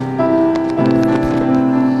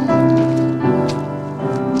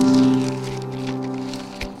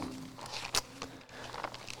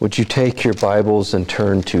Would you take your Bibles and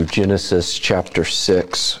turn to Genesis chapter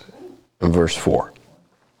 6 and verse 4?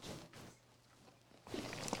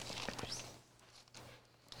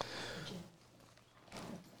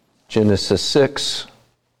 Genesis 6,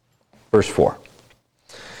 verse 4.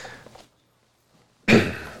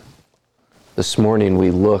 This morning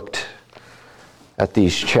we looked at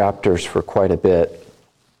these chapters for quite a bit.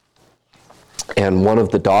 And one of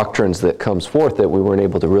the doctrines that comes forth that we weren't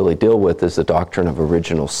able to really deal with is the doctrine of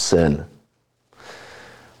original sin.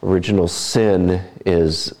 Original sin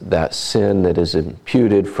is that sin that is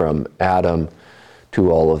imputed from Adam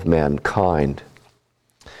to all of mankind.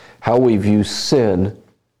 How we view sin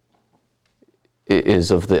is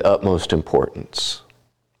of the utmost importance.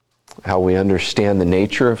 How we understand the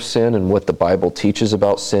nature of sin and what the Bible teaches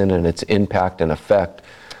about sin and its impact and effect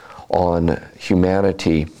on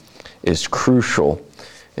humanity is crucial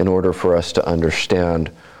in order for us to understand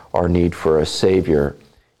our need for a Savior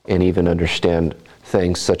and even understand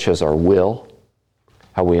things such as our will,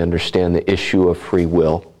 how we understand the issue of free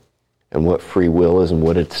will and what free will is and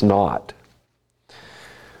what it's not.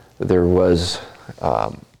 There was,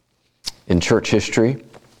 in church history,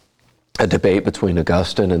 a debate between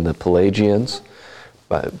Augustine and the Pelagians.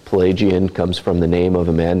 Pelagian comes from the name of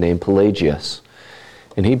a man named Pelagius.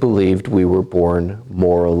 And he believed we were born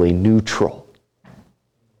morally neutral.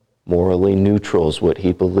 Morally neutral is what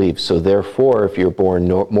he believed. So therefore, if you're born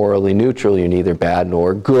morally neutral, you're neither bad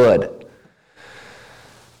nor good.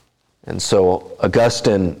 And so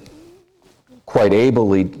Augustine quite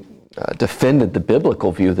ably defended the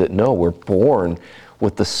biblical view that no, we're born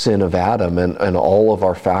with the sin of Adam and all of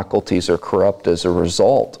our faculties are corrupt as a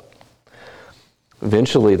result.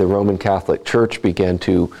 Eventually, the Roman Catholic Church began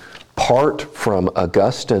to part from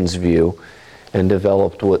Augustine's view and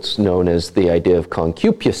developed what's known as the idea of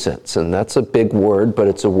concupiscence. And that's a big word, but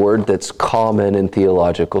it's a word that's common in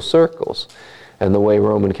theological circles. And the way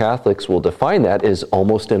Roman Catholics will define that is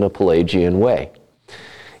almost in a Pelagian way,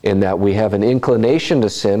 in that we have an inclination to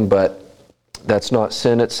sin, but that's not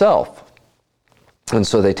sin itself. And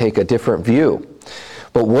so they take a different view.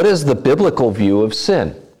 But what is the biblical view of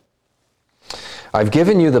sin? I've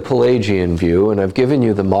given you the Pelagian view, and I've given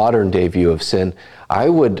you the modern day view of sin. I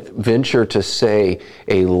would venture to say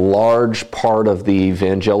a large part of the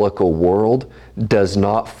evangelical world does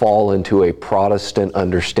not fall into a Protestant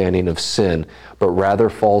understanding of sin, but rather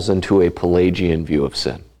falls into a Pelagian view of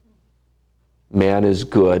sin. Man is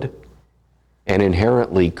good and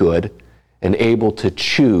inherently good and able to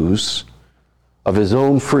choose of his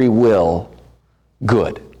own free will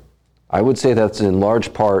good. I would say that's in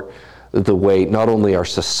large part the way not only our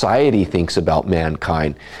society thinks about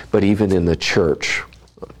mankind, but even in the church.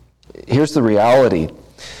 Here's the reality.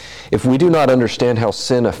 If we do not understand how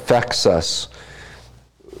sin affects us,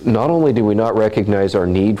 not only do we not recognize our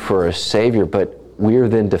need for a Savior, but we are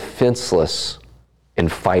then defenseless in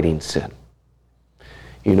fighting sin.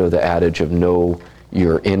 You know the adage of know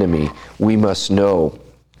your enemy. We must know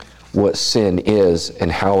what sin is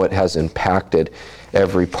and how it has impacted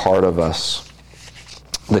every part of us.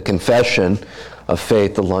 The Confession of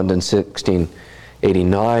Faith, the London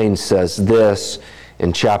 1689, says this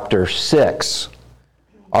in chapter 6.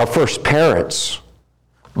 Our first parents,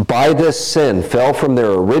 by this sin, fell from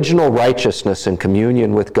their original righteousness and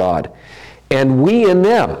communion with God, and we in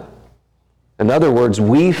them. In other words,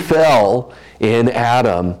 we fell in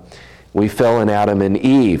Adam. We fell in Adam and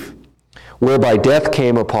Eve, whereby death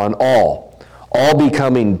came upon all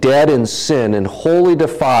becoming dead in sin and wholly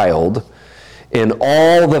defiled in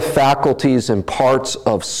all the faculties and parts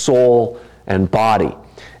of soul and body.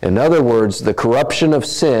 In other words, the corruption of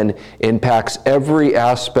sin impacts every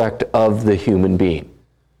aspect of the human being.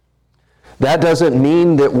 That doesn't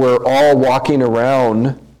mean that we're all walking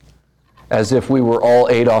around as if we were all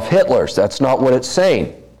Adolf Hitlers. That's not what it's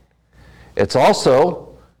saying. It's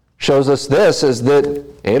also shows us this, is that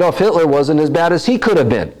Adolf Hitler wasn't as bad as he could have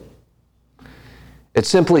been. It's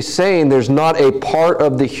simply saying there's not a part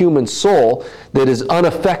of the human soul that is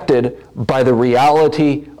unaffected by the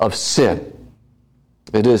reality of sin.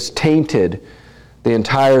 It has tainted the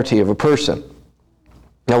entirety of a person.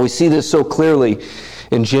 Now we see this so clearly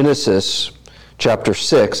in Genesis chapter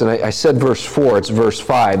 6, and I said verse 4, it's verse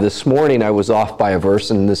 5. This morning I was off by a verse,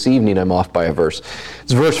 and this evening I'm off by a verse.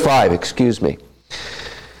 It's verse 5, excuse me.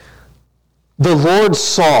 The Lord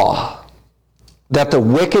saw that the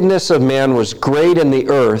wickedness of man was great in the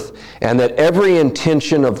earth, and that every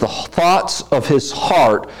intention of the thoughts of his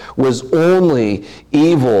heart was only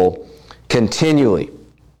evil continually.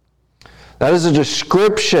 That is a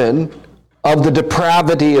description of the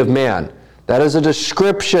depravity of man. That is a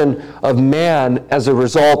description of man as a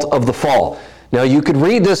result of the fall. Now you could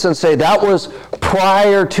read this and say that was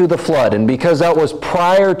prior to the flood, and because that was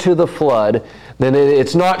prior to the flood, then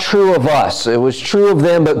it's not true of us. It was true of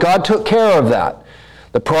them, but God took care of that.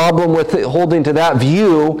 The problem with holding to that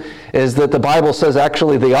view is that the Bible says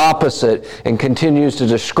actually the opposite and continues to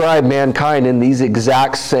describe mankind in these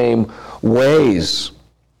exact same ways.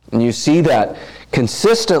 And you see that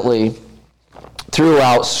consistently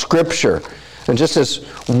throughout Scripture. And just as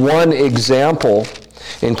one example,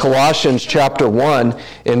 in Colossians chapter 1,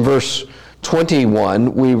 in verse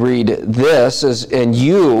 21, we read this, and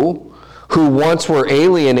you who once were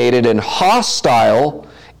alienated and hostile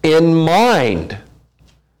in mind.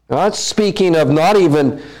 Now, that's speaking of not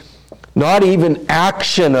even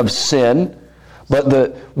action of sin,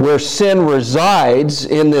 but where sin resides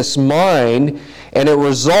in this mind, and it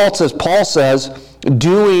results, as Paul says,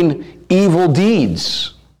 doing evil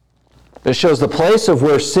deeds. It shows the place of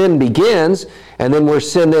where sin begins, and then where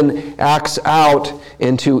sin then acts out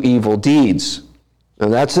into evil deeds.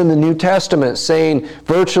 And that's in the New Testament, saying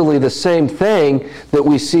virtually the same thing that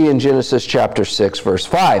we see in Genesis chapter 6, verse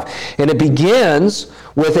 5. And it begins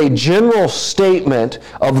with a general statement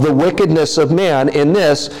of the wickedness of man in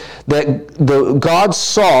this, that God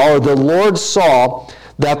saw, or the Lord saw,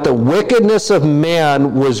 that the wickedness of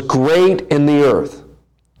man was great in the earth.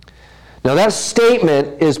 Now that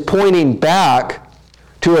statement is pointing back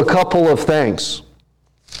to a couple of things.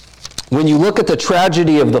 When you look at the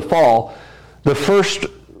tragedy of the fall, the first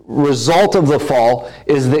result of the fall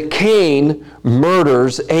is that Cain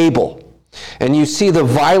murders Abel. And you see the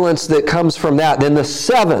violence that comes from that. Then the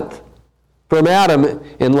seventh from Adam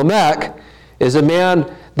in Lamech is a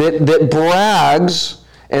man that brags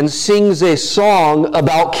and sings a song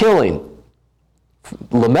about killing.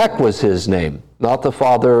 Lamech was his name, not the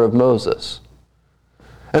father of Moses.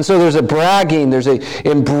 And so there's a bragging, there's a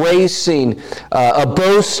embracing, a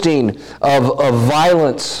boasting of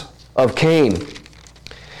violence of Cain.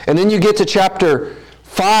 And then you get to chapter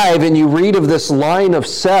 5 and you read of this line of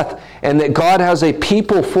Seth, and that God has a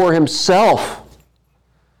people for himself.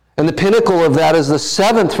 And the pinnacle of that is the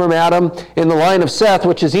seventh from Adam in the line of Seth,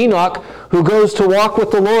 which is Enoch, who goes to walk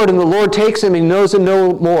with the Lord, and the Lord takes him, and he knows him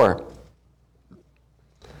no more.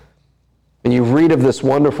 And you read of this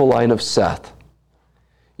wonderful line of Seth.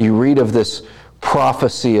 You read of this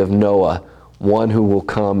prophecy of Noah, one who will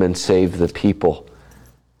come and save the people.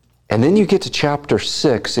 And then you get to chapter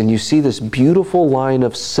 6, and you see this beautiful line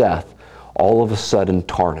of Seth all of a sudden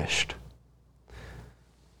tarnished.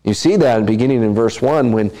 You see that beginning in verse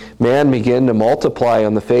 1, when man began to multiply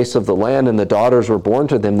on the face of the land and the daughters were born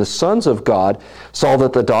to them, the sons of God saw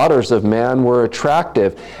that the daughters of man were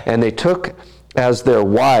attractive, and they took as their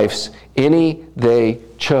wives any they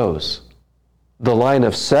chose. The line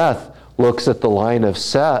of Seth looks at the line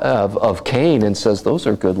of Cain and says, those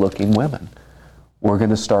are good-looking women. We're going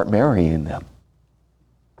to start marrying them.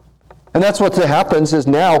 And that's what happens is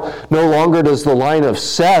now no longer does the line of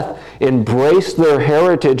Seth embrace their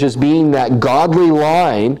heritage as being that godly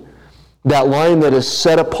line, that line that is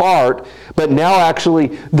set apart, but now actually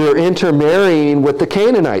they're intermarrying with the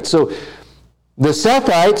Canaanites. So the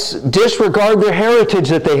Sethites disregard their heritage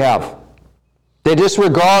that they have. They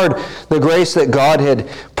disregard the grace that God had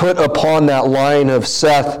put upon that line of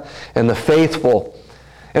Seth and the faithful.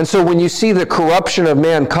 And so when you see the corruption of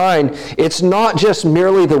mankind, it's not just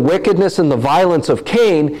merely the wickedness and the violence of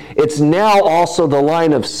Cain, it's now also the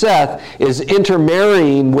line of Seth is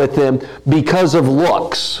intermarrying with them because of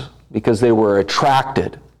looks, because they were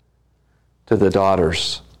attracted to the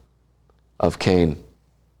daughters of Cain.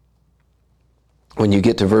 When you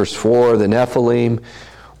get to verse 4, the Nephilim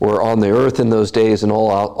were on the earth in those days, and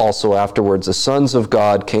also afterwards the sons of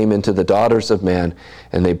God came into the daughters of man,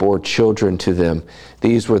 and they bore children to them.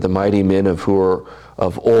 These were the mighty men of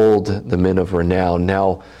old, the men of renown.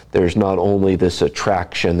 Now there's not only this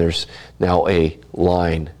attraction, there's now a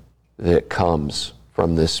line that comes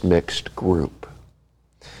from this mixed group.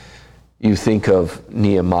 You think of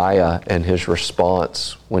Nehemiah and his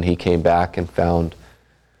response when he came back and found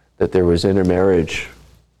that there was intermarriage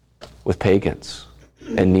with pagans.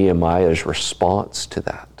 And Nehemiah's response to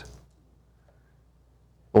that.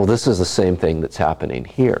 Well, this is the same thing that's happening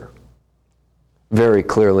here. Very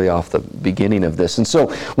clearly off the beginning of this. And so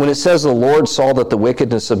when it says the Lord saw that the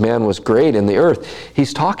wickedness of man was great in the earth,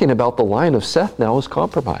 he's talking about the line of Seth now is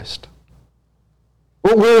compromised.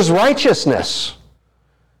 Well, where's righteousness?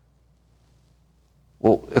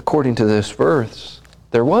 Well, according to this verse,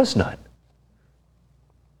 there was none.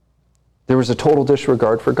 There was a total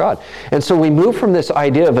disregard for God. And so we move from this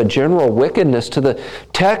idea of a general wickedness to the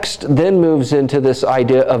text then moves into this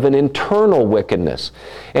idea of an internal wickedness.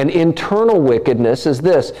 And internal wickedness is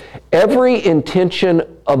this: every intention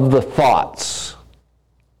of the thoughts.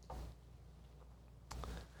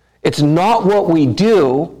 It's not what we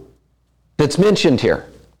do that's mentioned here.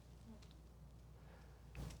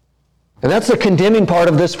 And that's the condemning part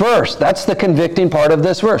of this verse. That's the convicting part of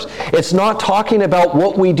this verse. It's not talking about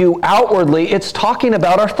what we do outwardly. It's talking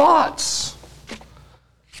about our thoughts.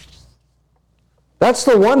 That's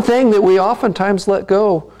the one thing that we oftentimes let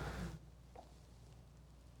go.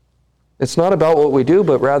 It's not about what we do,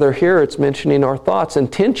 but rather here it's mentioning our thoughts.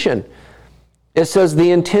 Intention. It says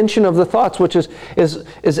the intention of the thoughts, which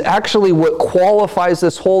is actually what qualifies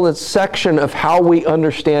this whole section of how we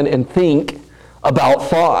understand and think about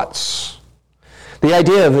thoughts. The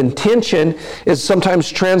idea of intention is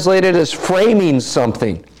sometimes translated as framing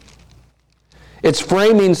something. It's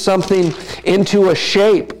framing something into a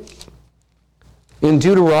shape. In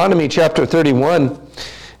Deuteronomy chapter 31,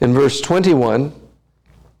 in verse 21,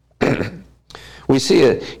 we see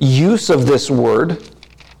a use of this word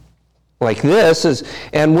like this,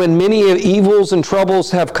 and when many evils and troubles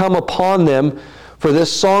have come upon them, for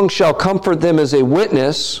this song shall comfort them as a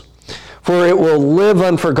witness, for it will live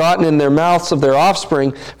unforgotten in their mouths of their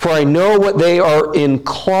offspring. For I know what they are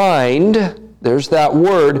inclined, there's that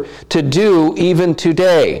word, to do even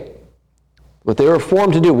today. What they are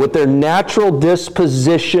formed to do, what their natural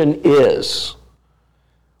disposition is.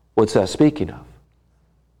 What's that speaking of?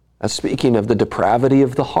 That's speaking of the depravity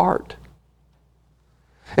of the heart.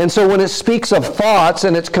 And so when it speaks of thoughts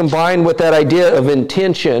and it's combined with that idea of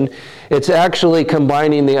intention, it's actually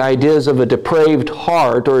combining the ideas of a depraved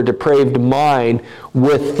heart or a depraved mind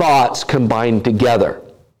with thoughts combined together.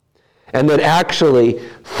 And that actually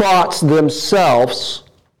thoughts themselves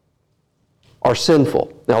are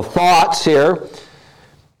sinful. Now thoughts here,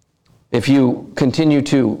 if you continue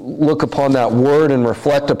to look upon that word and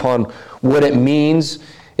reflect upon what it means,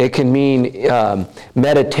 it can mean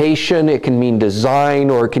meditation, it can mean design,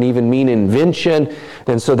 or it can even mean invention.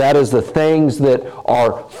 And so that is the things that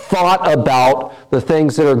are thought about, the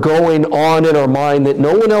things that are going on in our mind that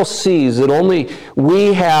no one else sees, that only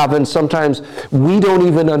we have, and sometimes we don't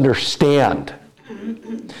even understand.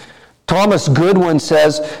 Thomas Goodwin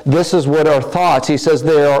says this is what our thoughts, he says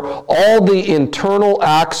they are all the internal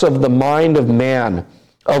acts of the mind of man,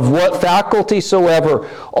 of what faculty soever,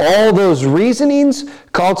 all those reasonings,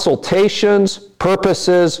 consultations,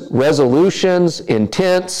 purposes, resolutions,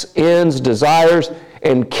 intents, ends, desires,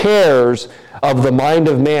 and cares of the mind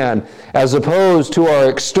of man, as opposed to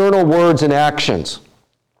our external words and actions.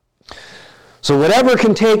 So whatever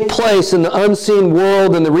can take place in the unseen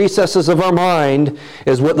world and the recesses of our mind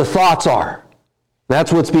is what the thoughts are.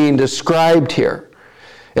 That's what's being described here.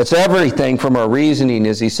 It's everything from our reasoning,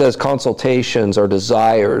 as he says, consultations, our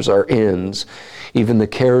desires, our ends, even the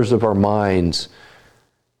cares of our minds.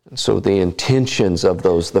 And so the intentions of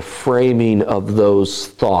those, the framing of those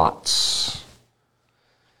thoughts.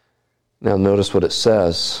 Now notice what it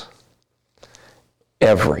says.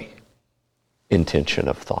 Every intention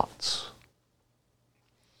of thoughts.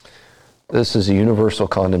 This is a universal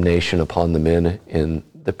condemnation upon the men in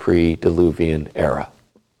the pre-Diluvian era.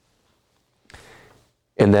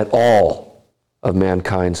 And that all of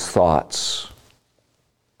mankind's thoughts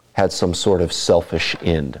had some sort of selfish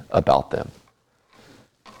end about them.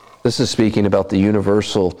 This is speaking about the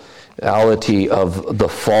universality of the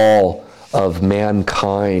fall of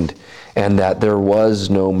mankind, and that there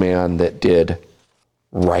was no man that did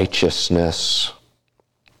righteousness.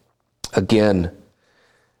 Again,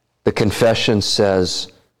 the confession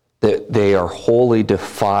says that they are wholly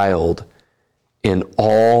defiled in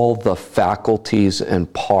all the faculties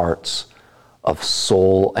and parts of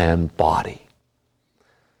soul and body.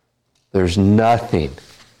 There's nothing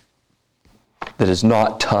that is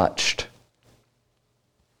not touched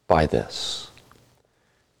by this.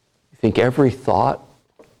 You think every thought,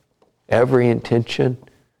 every intention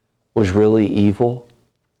was really evil?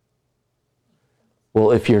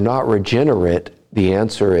 Well, if you're not regenerate, the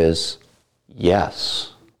answer is yes.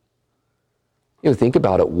 Think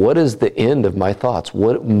about it. What is the end of my thoughts?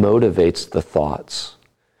 What motivates the thoughts?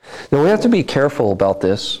 Now, we have to be careful about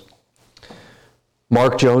this.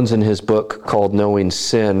 Mark Jones, in his book called Knowing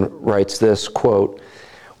Sin, writes this, quote,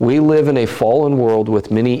 "We live in a fallen world with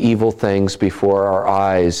many evil things before our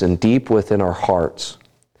eyes and deep within our hearts.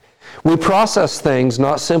 We process things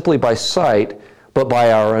not simply by sight, but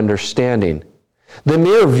by our understanding. The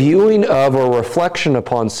mere viewing of or reflection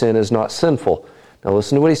upon sin is not sinful." Now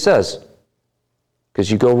listen to what he says, because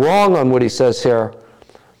you go wrong on what he says here.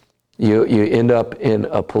 you end up in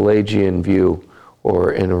a Pelagian view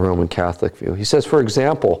or in a Roman Catholic view. He says, for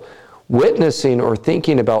example, witnessing or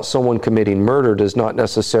thinking about someone committing murder does not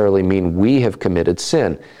necessarily mean we have committed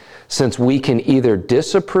sin, since we can either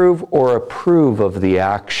disapprove or approve of the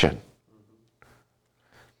action.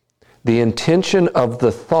 The intention of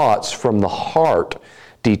the thoughts from the heart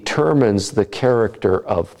determines the character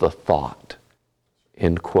of the thought.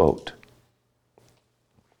 End quote.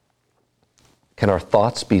 Can our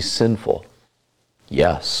thoughts be sinful?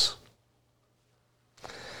 Yes.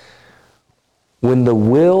 When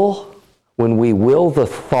we will the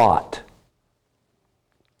thought,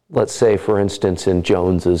 let's say, for instance, in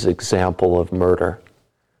Jones's example of murder,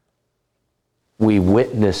 we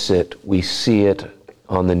witness it, we see it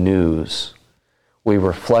on the news, we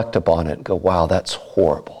reflect upon it and go, wow, that's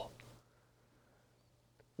horrible.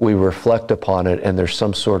 We reflect upon it and there's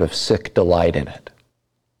some sort of sick delight in it.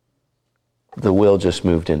 The will just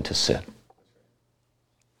moved into sin.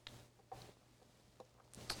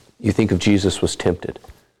 You think of Jesus was tempted.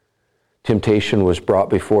 Temptation was brought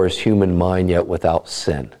before his human mind, yet without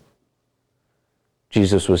sin.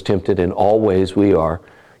 Jesus was tempted in all ways we are,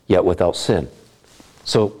 yet without sin.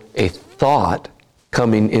 So a thought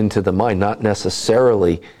coming into the mind not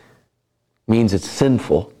necessarily means it's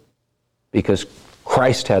sinful, because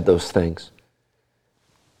Christ had those things.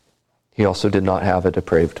 He also did not have a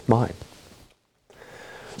depraved mind.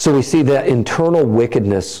 So we see that internal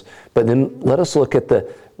wickedness, but then let us look at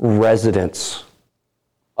the residence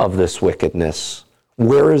of this wickedness.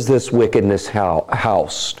 Where is this wickedness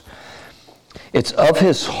housed? It's of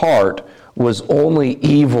his heart was only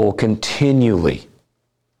evil continually.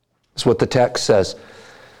 That's what the text says.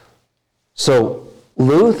 So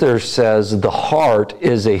Luther says the heart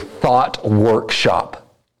is a thought workshop.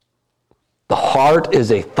 The heart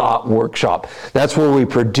is a thought workshop. That's where we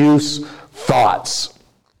produce thoughts.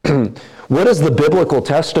 What is the biblical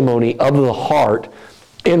testimony of the heart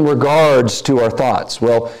in regards to our thoughts?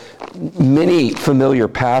 Well, many familiar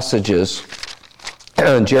passages.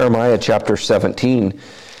 Jeremiah chapter 17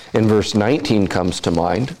 and verse 19 comes to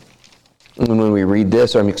mind. And when we read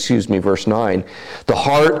this, verse 9, the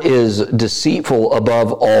heart is deceitful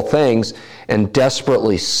above all things and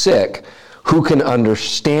desperately sick. Who can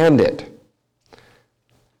understand it?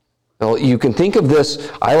 Now, you can think of this,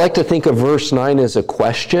 I like to think of verse 9 as a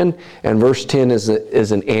question, and verse 10 as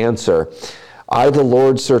an answer. I, the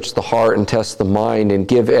Lord, search the heart and test the mind, and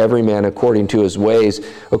give every man according to his ways,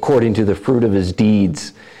 according to the fruit of his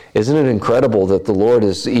deeds. Isn't it incredible that the Lord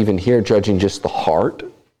is even here judging just the heart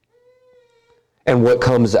and what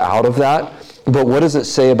comes out of that? But what does it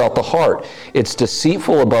say about the heart? It's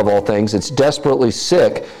deceitful above all things. It's desperately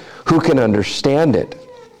sick. Who can understand it?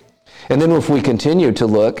 And then if we continue to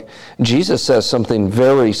look, Jesus says something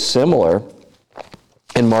very similar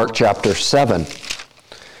in Mark chapter 7.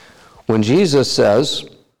 When Jesus says,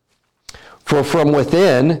 for from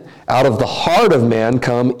within, out of the heart of man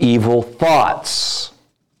come evil thoughts.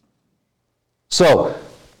 So,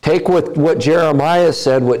 take what Jeremiah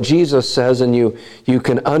said, what Jesus says, and you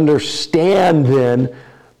can understand then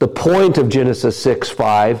the point of Genesis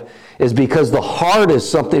 6:5 is because the heart is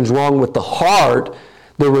something's wrong with the heart.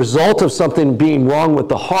 The result of something being wrong with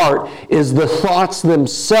the heart is the thoughts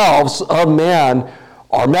themselves of man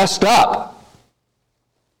are messed up.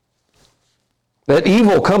 That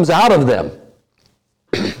evil comes out of them.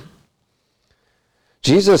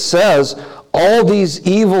 Jesus says, all these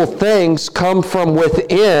evil things come from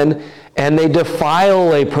within and they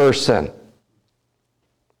defile a person.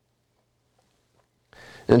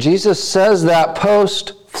 And Jesus says that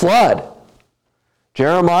post-flood.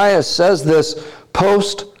 Jeremiah says this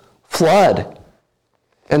post-flood.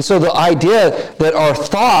 And so the idea that our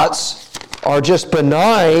thoughts are just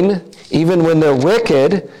benign, even when they're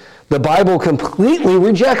wicked, the Bible completely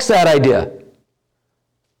rejects that idea.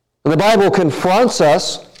 The Bible confronts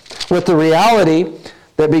us with the reality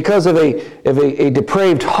that because of a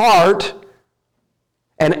depraved heart,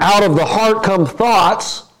 and out of the heart come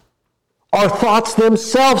thoughts, our thoughts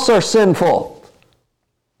themselves are sinful.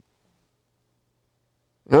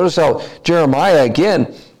 Notice how Jeremiah,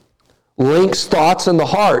 again, links thoughts in the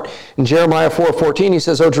heart. In Jeremiah 4:14, he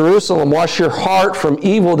says, O Jerusalem, wash your heart from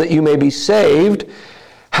evil that you may be saved.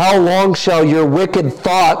 How long shall your wicked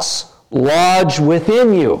thoughts lodge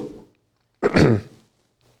within you?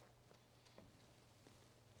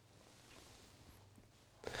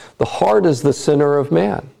 The heart is the center of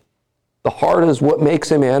man. The heart is what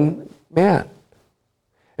makes a man man.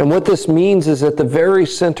 And what this means is that the very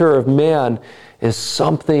center of man is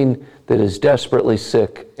something that is desperately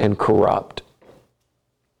sick and corrupt.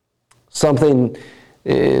 Something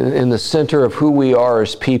in the center of who we are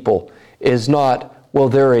as people is not, well,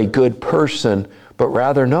 they're a good person, but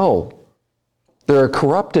rather, no, they're a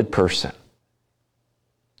corrupted person.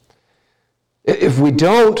 If we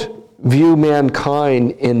don't view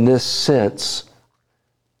mankind in this sense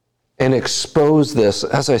and expose this,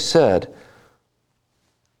 as I said,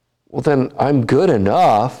 well, then I'm good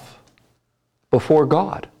enough before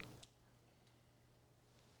God.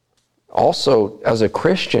 Also, as a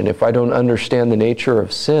Christian, if I don't understand the nature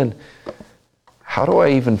of sin, how do I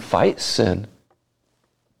even fight sin?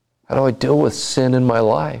 How do I deal with sin in my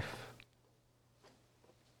life?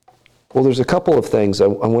 Well, there's a couple of things I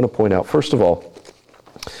want to point out. First of all,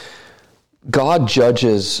 God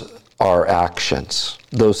judges our actions,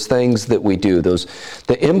 those things that we do,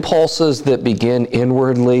 the impulses that begin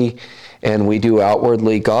inwardly and we do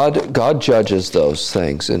outwardly. God judges those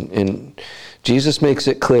things. And Jesus makes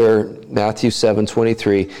it clear, Matthew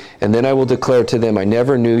 7:23, and then I will declare to them, I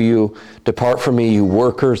never knew you. Depart from me, you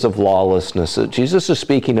workers of lawlessness. Jesus is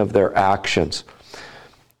speaking of their actions.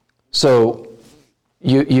 So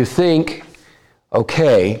you think,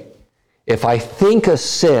 okay, if I think a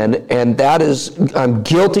sin and that is, I'm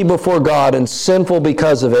guilty before God and sinful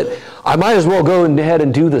because of it, I might as well go ahead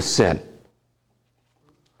and do the sin.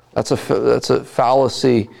 That's a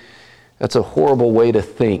fallacy. That's a horrible way to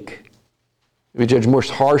think. We judge more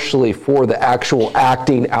harshly for the actual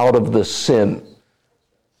acting out of the sin.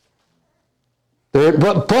 But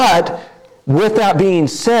with that being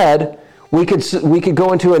said, we could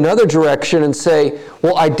go into another direction and say,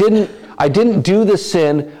 well, I didn't do the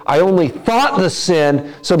sin. I only thought the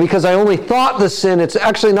sin. So because I only thought the sin, it's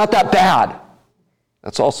actually not that bad.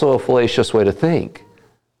 That's also a fallacious way to think.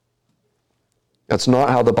 That's not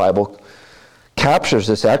how the Bible captures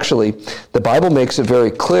this. Actually, the Bible makes it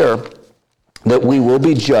very clear that we will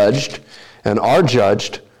be judged and are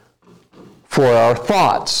judged for our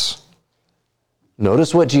thoughts.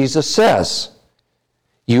 Notice what Jesus says.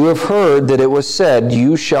 You have heard that it was said,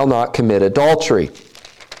 you shall not commit adultery.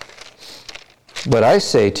 But I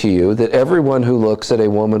say to you that everyone who looks at a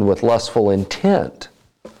woman with lustful intent,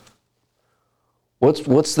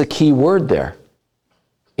 what's the key word there?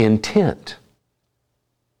 Intent.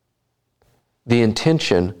 The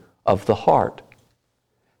intention of the heart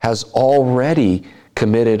has already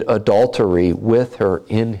committed adultery with her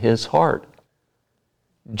in his heart.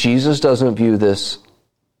 Jesus doesn't view this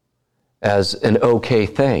as an okay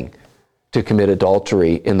thing to commit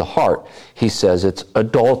adultery in the heart. He says it's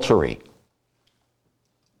adultery.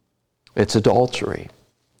 It's adultery.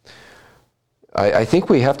 I think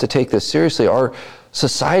we have to take this seriously. Our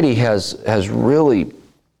society has really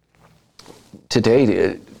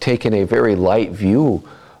today taken a very light view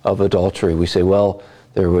of adultery. We say, well,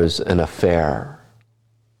 there was an affair,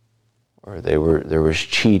 or there was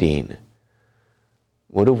cheating.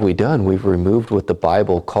 What have we done? We've removed what the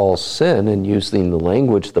Bible calls sin and using the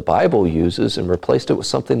language the Bible uses and replaced it with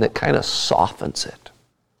something that kind of softens it.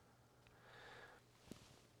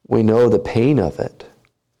 We know the pain of it,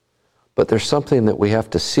 but there's something that we have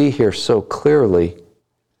to see here so clearly,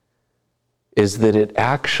 is that it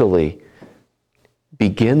actually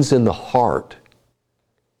begins in the heart.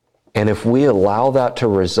 And if we allow that to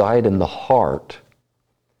reside in the heart,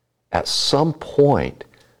 at some point,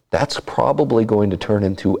 that's probably going to turn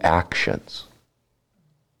into actions.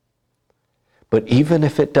 But even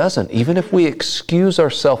if it doesn't, even if we excuse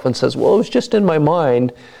ourselves and says, well, it was just in my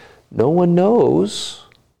mind, no one knows.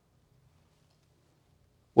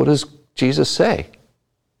 What does Jesus say?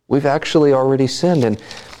 We've actually already sinned. And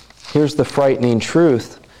here's the frightening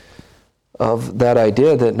truth of that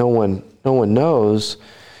idea that no one knows.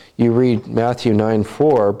 You read Matthew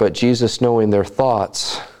 9:4, but Jesus, knowing their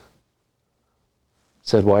thoughts,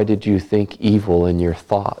 said, why did you think evil in your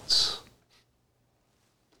thoughts?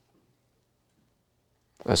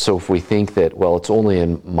 So if we think that, well, it's only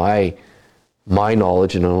in my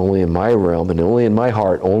knowledge and only in my realm and only in my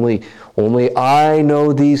heart, only I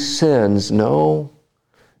know these sins. No,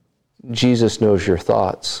 Jesus knows your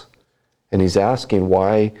thoughts. And he's asking,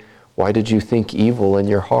 why did you think evil in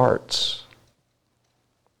your hearts?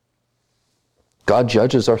 God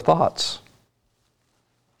judges our thoughts.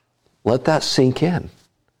 Let that sink in.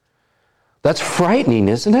 That's frightening,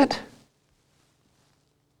 isn't it?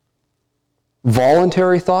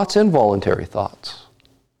 Voluntary thoughts, involuntary thoughts.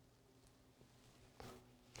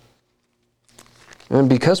 And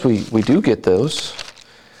because we do get those,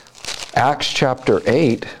 Acts chapter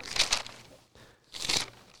 8,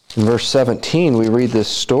 in verse 17, we read this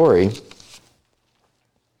story.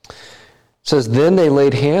 It says, then they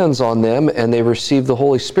laid hands on them and they received the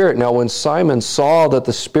Holy Spirit. Now when Simon saw that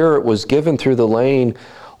the Spirit was given through the laying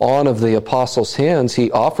on of the apostles' hands,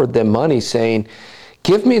 he offered them money, saying,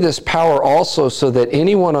 "Give me this power also, so that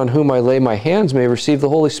anyone on whom I lay my hands may receive the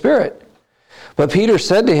Holy Spirit." But Peter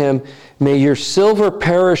said to him, "May your silver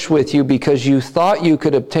perish with you, because you thought you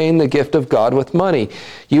could obtain the gift of God with money.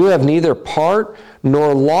 You have neither part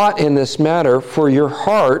nor lot in this matter, for your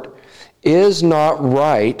heart is not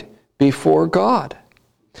right before God.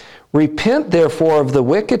 Repent, therefore, of the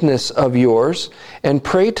wickedness of yours, and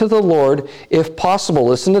pray to the Lord, if possible,"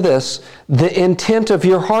 listen to this, "the intent of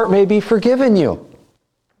your heart may be forgiven you."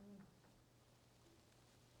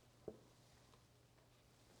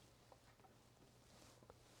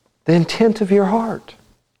 The intent of your heart.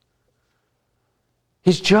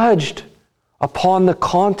 He's judged upon the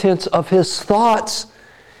contents of his thoughts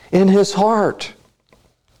in his heart.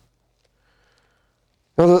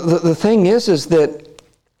 Now, the thing is that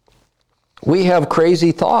we have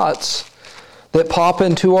crazy thoughts that pop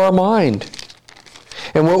into our mind.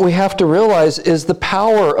 And what we have to realize is the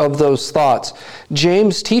power of those thoughts.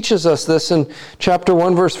 James teaches us this in chapter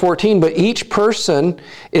 1, verse 14. "But each person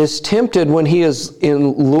is tempted when he is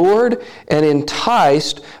lured and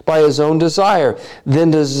enticed by his own desire.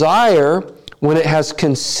 Then desire, when it has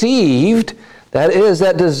conceived," that is,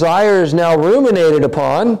 that desire is now ruminated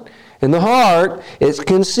upon in the heart, "it's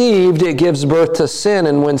conceived, it gives birth to sin.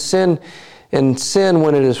 And sin,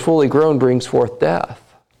 when it is fully grown, brings forth death."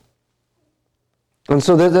 And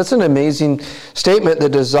so that's an amazing statement. The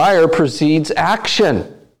desire precedes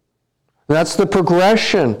action. That's the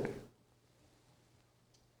progression.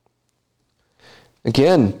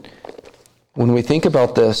 Again, when we think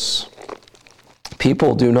about this,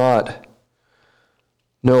 people do not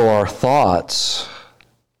know our thoughts.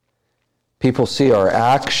 People see our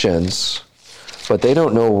actions, but they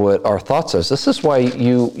don't know what our thoughts is. This is why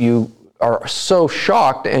you are so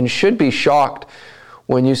shocked, and should be shocked,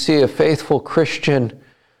 when you see a faithful Christian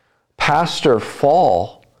pastor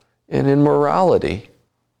fall in immorality.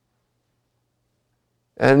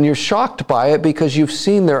 And you're shocked by it because you've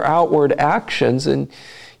seen their outward actions and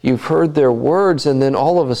you've heard their words, and then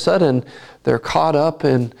all of a sudden they're caught up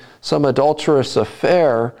in some adulterous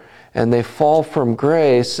affair and they fall from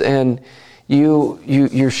grace, and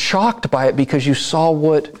you're shocked by it because you saw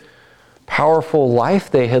what powerful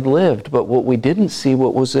life they had lived, but what we didn't see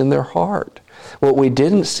what was in their heart. What we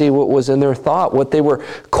didn't see what was in their thought, what they were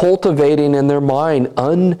cultivating in their mind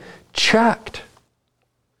unchecked.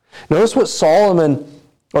 Notice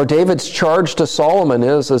what David's charge to Solomon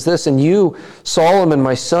is this: "And you, Solomon,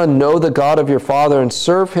 my son, know the God of your father, and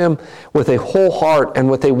serve him with a whole heart and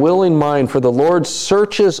with a willing mind, for the Lord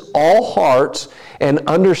searches all hearts and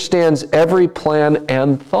understands every plan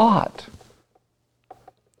and thought."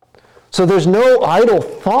 So there's no idle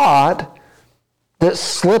thought that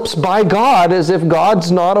slips by God as if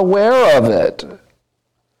God's not aware of it.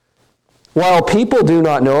 While people do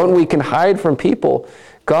not know it, and we can hide from people,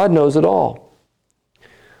 God knows it all.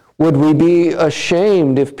 Would we be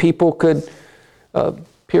ashamed if people could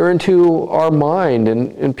peer into our mind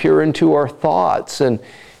and peer into our thoughts, and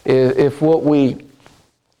if what we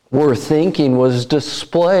were thinking was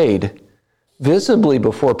displayed visibly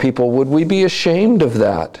before people? Would we be ashamed of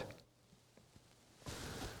that?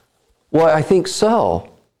 Well, I think so.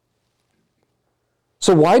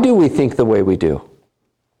 So why do we think the way we do?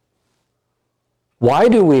 Why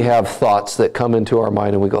do we have thoughts that come into our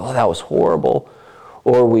mind and we go, "Oh, that was horrible,"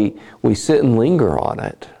 or we sit and linger on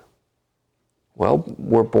it? Well,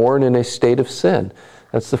 we're born in a state of sin.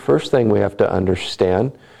 That's the first thing we have to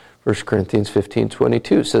understand. 1 Corinthians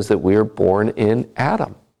 15:22 says that we are born in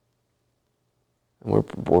Adam. And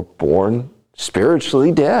we're born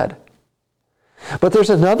spiritually dead. But there's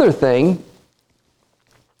another thing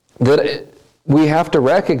that we have to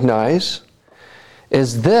recognize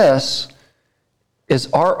is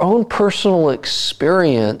our own personal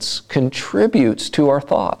experience contributes to our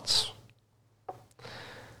thoughts.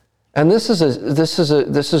 And this is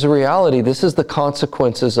a reality. This is the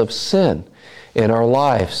consequences of sin in our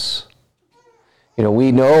lives.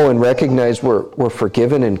 We know and recognize we're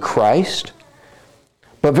forgiven in Christ.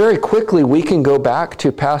 But very quickly, we can go back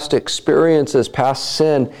to past experiences, past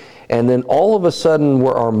sin, and then all of a sudden,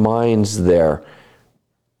 were our minds there.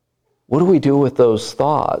 What do we do with those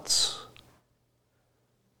thoughts?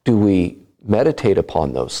 Do we meditate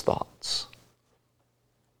upon those thoughts?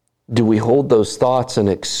 Do we hold those thoughts and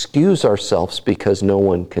excuse ourselves because no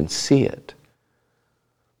one can see it?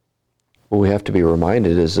 What we have to be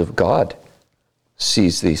reminded is of God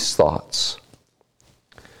sees these thoughts.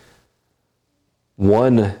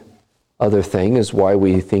 One other thing is why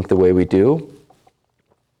we think the way we do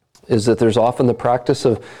is that there's often the practice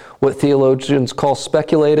of what theologians call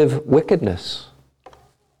speculative wickedness.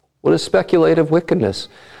 What is speculative wickedness?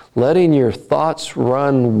 Letting your thoughts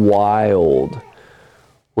run wild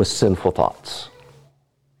with sinful thoughts.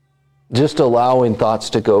 Just allowing thoughts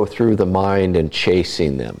to go through the mind and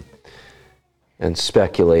chasing them and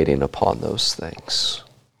speculating upon those things.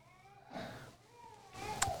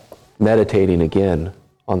 Meditating again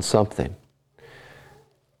on something.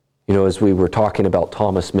 You know, as we were talking about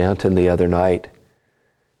Thomas Manton the other night,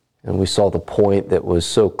 and we saw the point that was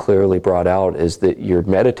so clearly brought out is that you're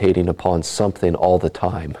meditating upon something all the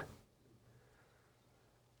time.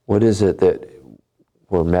 What is it that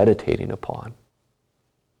we're meditating upon?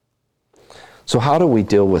 So how do we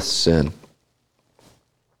deal with sin?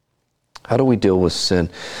 How do we deal with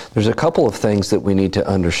sin? There's a couple of things that we need to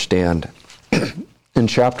understand in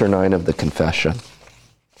chapter 9 of the Confession,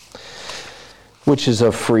 which is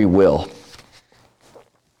of free will.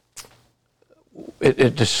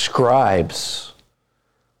 It describes,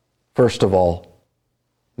 first of all,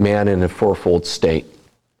 man in a fourfold state.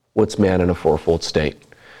 What's man in a fourfold state?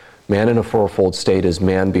 Man in a fourfold state is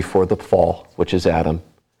man before the fall, which is Adam.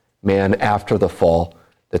 Man after the fall,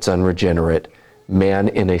 that's unregenerate. Man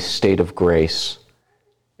in a state of grace.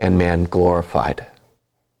 And man glorified.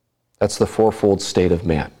 That's the fourfold state of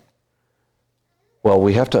man. Well,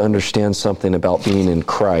 we have to understand something about being in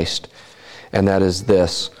Christ, and that is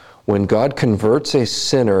this. When God converts a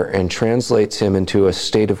sinner and translates him into a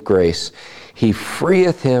state of grace, he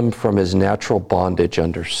freeth him from his natural bondage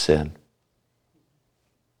under sin.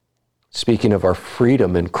 Speaking of our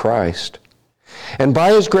freedom in Christ. And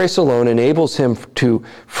by his grace alone enables him to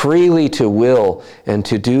freely to will and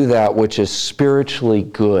to do that which is spiritually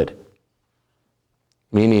good.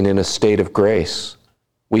 Meaning in a state of grace,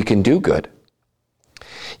 we can do good.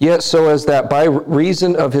 Yet so as that by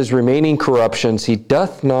reason of his remaining corruptions, he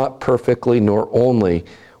doth not perfectly nor only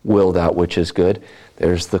will that which is good.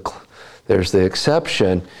 There's the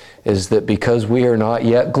exception, is that because we are not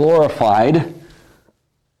yet glorified,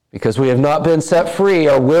 because we have not been set free,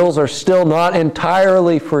 our wills are still not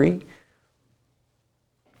entirely free.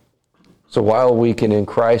 So while we can in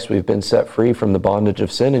Christ, we've been set free from the bondage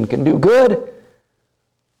of sin and can do good,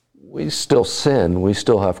 we still sin, we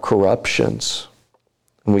still have corruptions.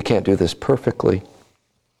 And we can't do this perfectly.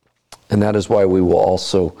 And that is why we will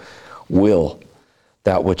also will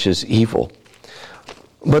that which is evil.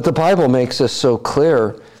 But the Bible makes us so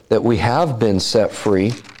clear that we have been set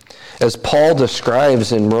free. As Paul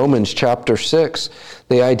describes in Romans chapter 6,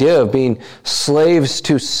 the idea of being slaves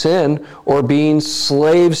to sin or being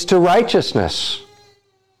slaves to righteousness.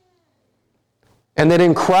 And that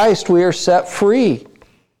in Christ we are set free.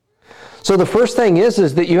 So the first thing is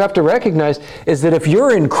that you have to recognize is that if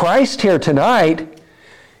you're in Christ here tonight,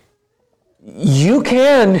 you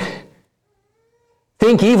can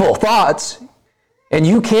think evil thoughts and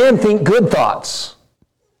you can think good thoughts.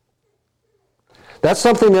 That's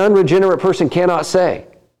something the unregenerate person cannot say.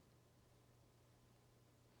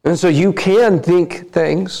 And so you can think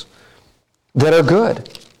things that are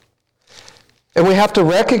good. And we have to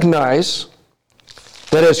recognize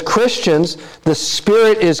that as Christians, the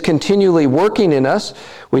Spirit is continually working in us.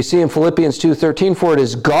 We see in Philippians 2:13, for it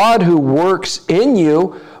is God who works in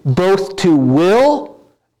you both to will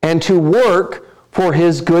and to work for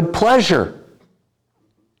his good pleasure.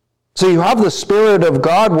 So you have the Spirit of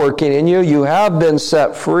God working in you. You have been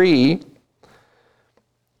set free.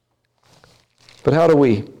 But how do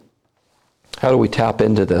we tap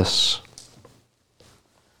into this?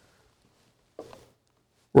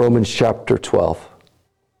 Romans chapter 12.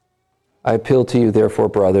 I appeal to you, therefore,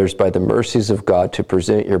 brothers, by the mercies of God, to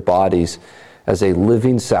present your bodies as a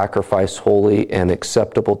living sacrifice, holy and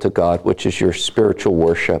acceptable to God, which is your spiritual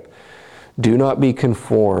worship. Do not be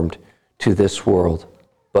conformed to this world,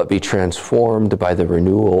 but be transformed by the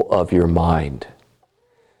renewal of your mind,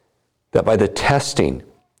 that by the testing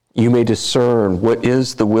you may discern what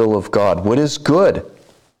is the will of God, what is good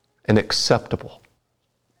and acceptable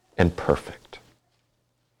and perfect.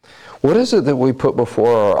 What is it that we put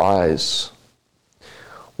before our eyes?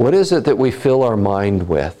 What is it that we fill our mind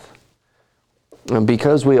with? And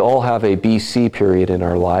because we all have a BC period in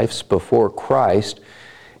our lives before Christ,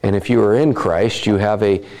 and if you are in Christ, you have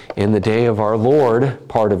a in the day of our Lord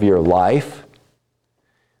part of your life.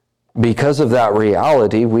 Because of that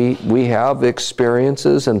reality, we have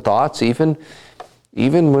experiences and thoughts, even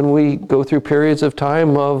when we go through periods of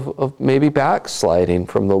time of maybe backsliding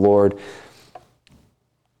from the Lord.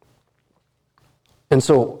 And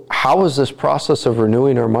so, how does this process of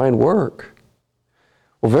renewing our mind work?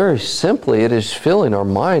 Well, very simply, it is filling our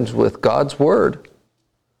minds with God's Word.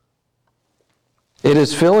 It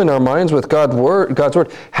is filling our minds with God's Word.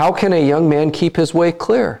 How can a young man keep his way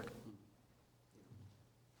clear?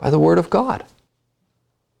 By the Word of God.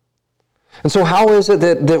 And so how is it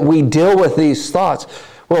that we deal with these thoughts?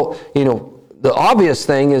 Well, the obvious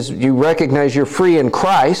thing is you recognize you're free in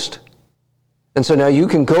Christ. And so now you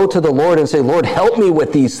can go to the Lord and say, Lord, help me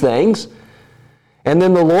with these things. And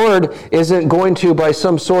then the Lord isn't going to, by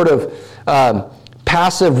some sort of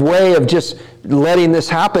passive way of just letting this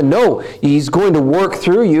happen. No, He's going to work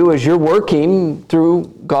through you as you're working through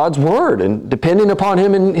God's Word and depending upon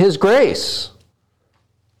Him and His grace.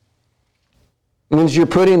 It means you're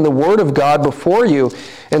putting the Word of God before you,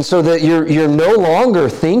 and so that you're no longer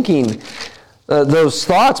thinking those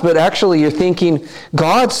thoughts, but actually you're thinking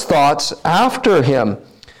God's thoughts after Him.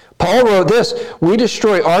 Paul wrote this, "We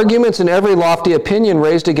destroy arguments and every lofty opinion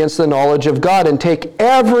raised against the knowledge of God, and take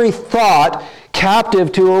every thought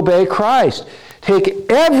captive to obey Christ."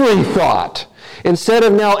 Take every thought. Instead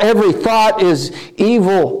of now every thought is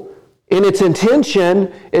evil in its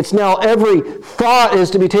intention, it's now every thought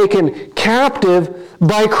is to be taken captive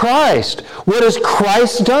by Christ. What has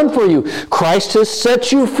Christ done for you? Christ has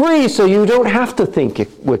set you free so you don't have to think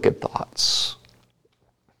wicked thoughts.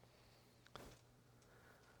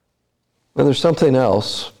 Now there's something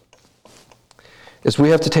else, is we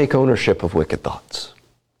have to take ownership of wicked thoughts.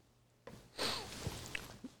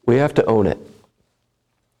 We have to own it.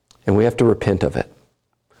 And we have to repent of it.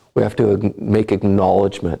 We have to make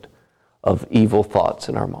acknowledgement of evil thoughts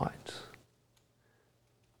in our minds.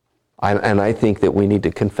 And I think that we need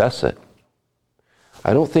to confess it.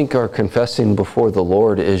 I don't think our confessing before the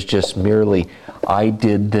Lord is just merely, I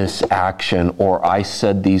did this action or I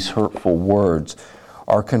said these hurtful words.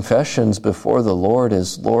 Our confessions before the Lord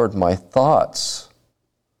is, Lord, my thoughts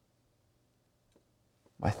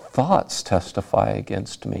testify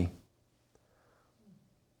against me.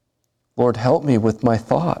 Lord, help me with my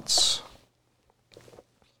thoughts.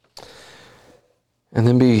 And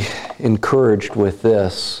then be encouraged with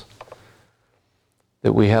this,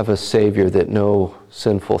 that we have a Savior that no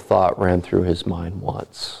sinful thought ran through His mind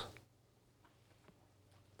once.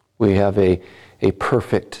 We have a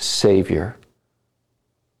perfect Savior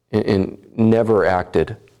and never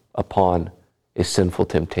acted upon a sinful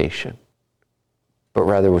temptation, but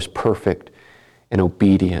rather was perfect and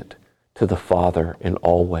obedient to the Father in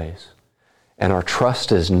all ways. And our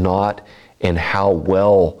trust is not in how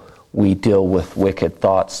well we deal with wicked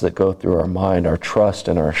thoughts that go through our mind. Our trust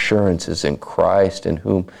and our assurance is in Christ, in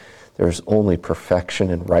whom there's only perfection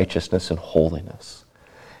and righteousness and holiness.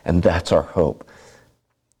 And that's our hope.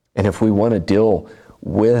 And if we want to deal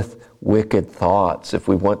with wicked thoughts, if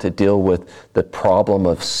we want to deal with the problem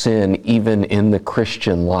of sin, even in the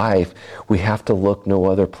Christian life, we have to look no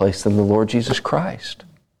other place than the Lord Jesus Christ,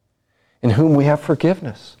 in whom we have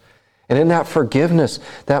forgiveness. And in that forgiveness,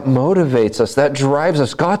 that motivates us, that drives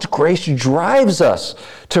us. God's grace drives us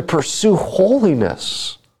to pursue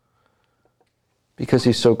holiness because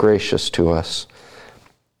He's so gracious to us.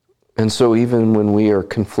 And so even when we are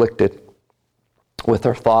conflicted with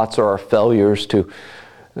our thoughts or our failures to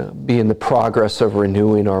be in the progress of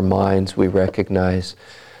renewing our minds, we recognize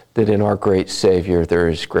that in our great Savior there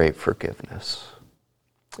is great forgiveness.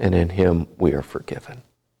 And in Him we are forgiven.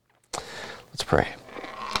 Let's pray.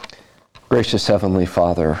 Gracious Heavenly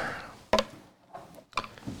Father,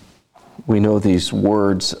 we know these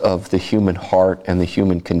words of the human heart and the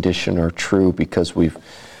human condition are true because we've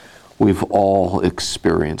all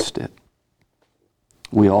experienced it.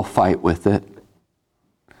 We all fight with it.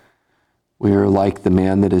 We are like the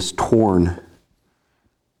man that is torn,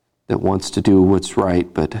 that wants to do what's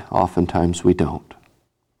right, but oftentimes we don't.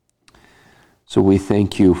 So we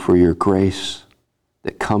thank You for Your grace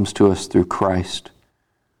that comes to us through Christ.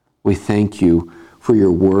 We thank You for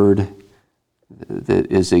Your word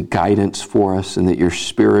that is a guidance for us, and that Your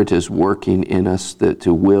Spirit is working in us that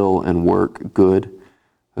to will and work good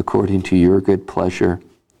according to Your good pleasure,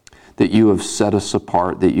 that You have set us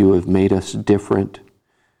apart, that You have made us different.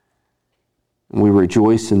 And we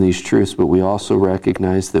rejoice in these truths, but we also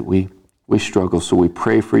recognize that we struggle. So we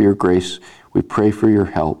pray for Your grace. We pray for Your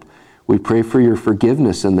help. We pray for Your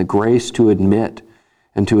forgiveness and the grace to admit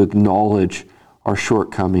and to acknowledge our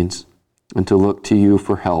shortcomings and to look to You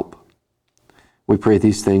for help. We pray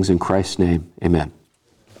these things in Christ's name. Amen.